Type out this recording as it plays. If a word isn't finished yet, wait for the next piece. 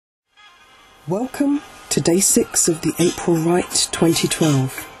Welcome to Day 6 of the April Write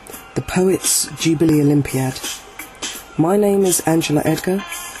 2012, the Poets Jubilee Olympiad. My name is Angela Edgar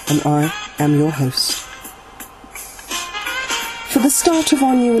and I am your host. For the start of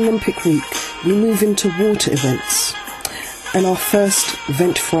our new Olympic week, we move into water events and our first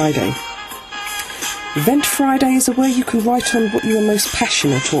Vent Friday. Vent Friday is a way you can write on what you are most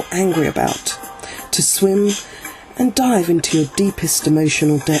passionate or angry about, to swim and dive into your deepest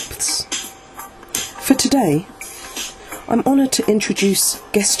emotional depths. For today, I'm honoured to introduce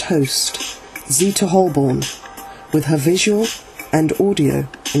guest host Zita Holbourne with her visual and audio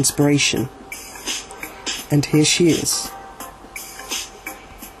inspiration. And here she is.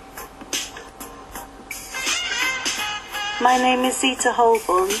 My name is Zita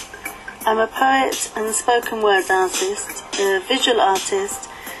Holbourne. I'm a poet and spoken word artist, a visual artist,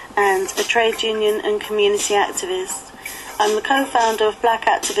 and a trade union and community activist. I'm the co-founder of Black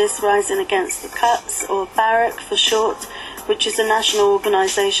Activists Rising Against the Cuts, or BARAC for short, which is a national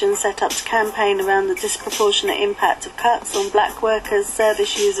organisation set up to campaign around the disproportionate impact of cuts on black workers,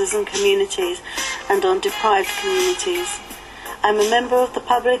 service users and communities, and on deprived communities. I'm a member of the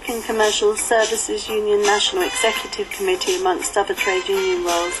Public and Commercial Services Union National Executive Committee, amongst other trade union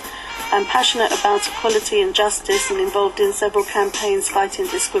roles. I'm passionate about equality and justice and involved in several campaigns fighting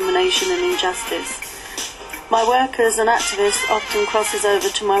discrimination and injustice. My work as an activist often crosses over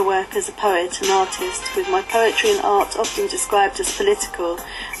to my work as a poet and artist, with my poetry and art often described as political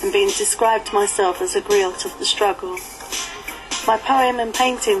and being described myself as a griot of the struggle. My poem and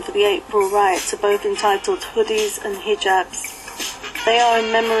painting for the April riots are both entitled Hoodies and Hijabs. They are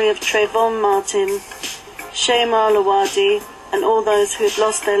in memory of Trayvon Martin, Shema Lawadi, and all those who had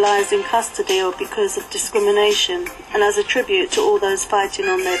lost their lives in custody or because of discrimination, and as a tribute to all those fighting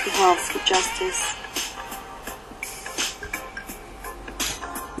on their behalves for justice.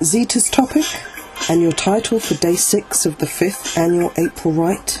 Zita's topic and your title for Day 6 of the 5th Annual April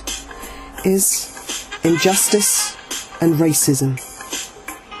Write is Injustice and Racism.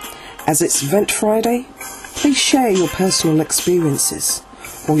 As it's Vent Friday, please share your personal experiences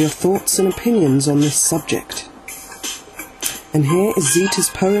or your thoughts and opinions on this subject. And here is Zita's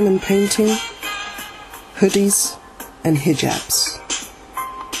poem and painting, Hoodies and Hijabs.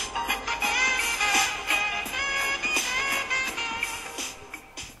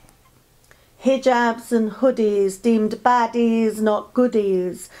 Hijabs and hoodies, deemed baddies, not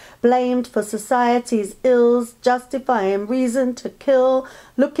goodies, blamed for society's ills, justifying reason to kill,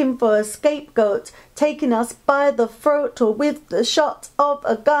 looking for a scapegoat, taking us by the throat or with the shot of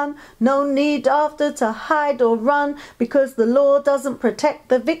a gun. No need after to hide or run, because the law doesn't protect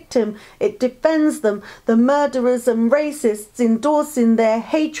the victim, it defends them, the murderers and racists endorsing their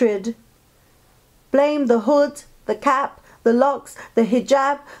hatred. Blame the hood, the cap, the locks, the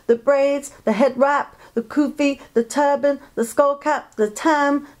hijab, the braids, the head wrap, the kufi, the turban, the skull cap, the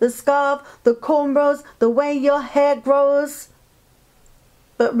tam, the scarf, the cornrows, the way your hair grows.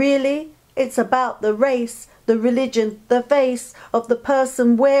 But really, it's about the race, the religion, the face of the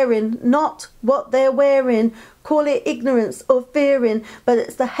person wearing, not what they're wearing. Call it ignorance or fearing, but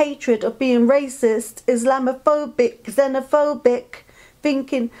it's the hatred of being racist, Islamophobic, xenophobic,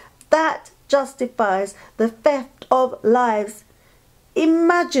 thinking that justifies the theft of lives.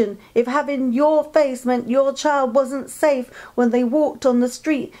 Imagine if having your face meant your child wasn't safe when they walked on the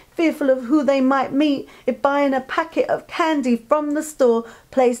street, fearful of who they might meet, if buying a packet of candy from the store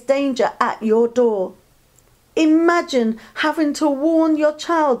placed danger at your door. Imagine having to warn your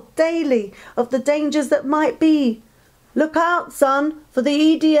child daily of the dangers that might be. Look out, son, for the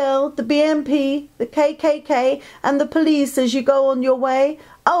EDL, the BNP, the KKK and the police as you go on your way.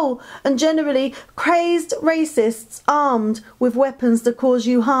 Oh, and generally crazed racists armed with weapons to cause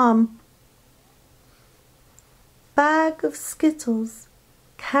you harm. Bag of Skittles,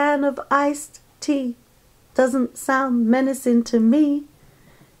 can of iced tea, doesn't sound menacing to me.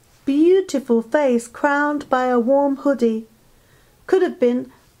 Beautiful face crowned by a warm hoodie. Could have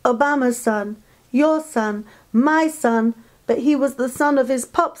been Obama's son, your son, my son, but he was the son of his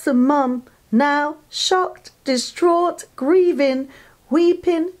pops and mum. Now, shocked, distraught, grieving,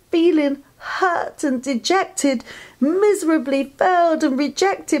 weeping, feeling hurt and dejected, miserably failed and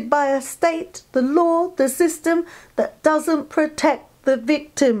rejected by a state, the law, the system that doesn't protect the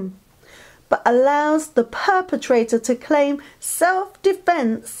victim, but allows the perpetrator to claim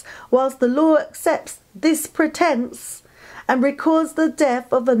self-defense whilst the law accepts this pretense and records the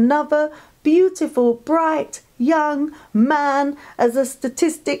death of another beautiful, bright, young man as a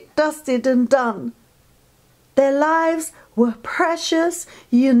statistic dusted and done. Their lives were precious,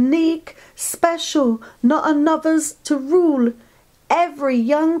 unique, special, not another's to rule. Every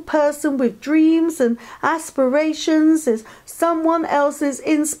young person with dreams and aspirations is someone else's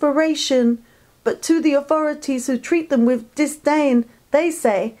inspiration. But to the authorities who treat them with disdain, they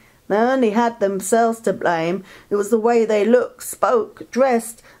say they only had themselves to blame. It was the way they looked, spoke,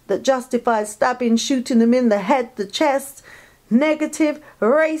 dressed that justified stabbing, shooting them in the head, the chest. Negative,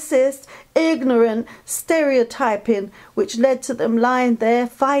 racist, ignorant, stereotyping, which led to them lying there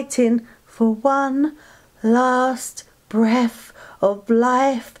fighting for one last breath of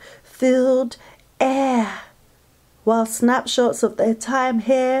life-filled air, while snapshots of their time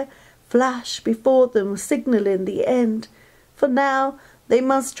here flash before them, signalling the end. For now they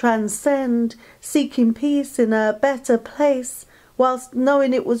must transcend, seeking peace in a better place, whilst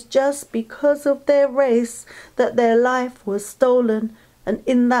knowing it was just because of their race that their life was stolen, and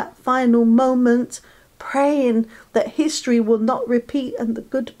in that final moment praying that history will not repeat and the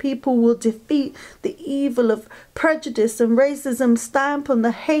good people will defeat the evil of prejudice and racism, stamp on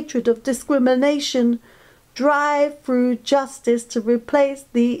the hatred of discrimination, drive through justice to replace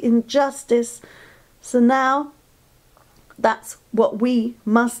the injustice. So now that's what we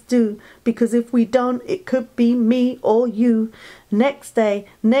must do, because if we don't, it could be me or you. Next day,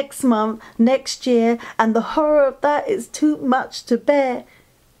 next month, next year, and the horror of that is too much to bear.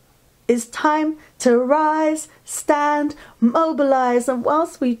 It's time to rise, stand, mobilize, and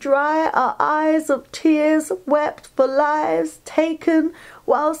whilst we dry our eyes of tears wept for lives taken,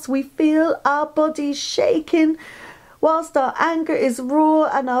 whilst we feel our bodies shaking, whilst our anger is raw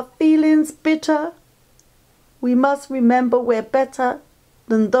and our feelings bitter, we must remember we're better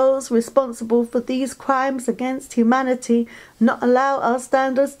than those responsible for these crimes against humanity, not allow our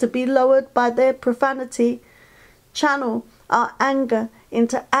standards to be lowered by their profanity. Channel our anger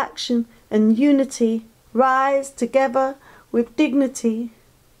into action and unity, rise together with dignity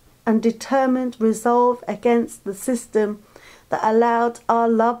and determined resolve against the system that allowed our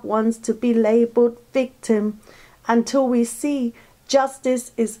loved ones to be labelled victim, until we see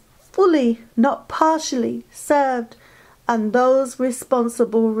justice is fully, not partially, served, and those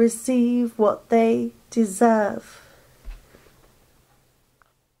responsible receive what they deserve.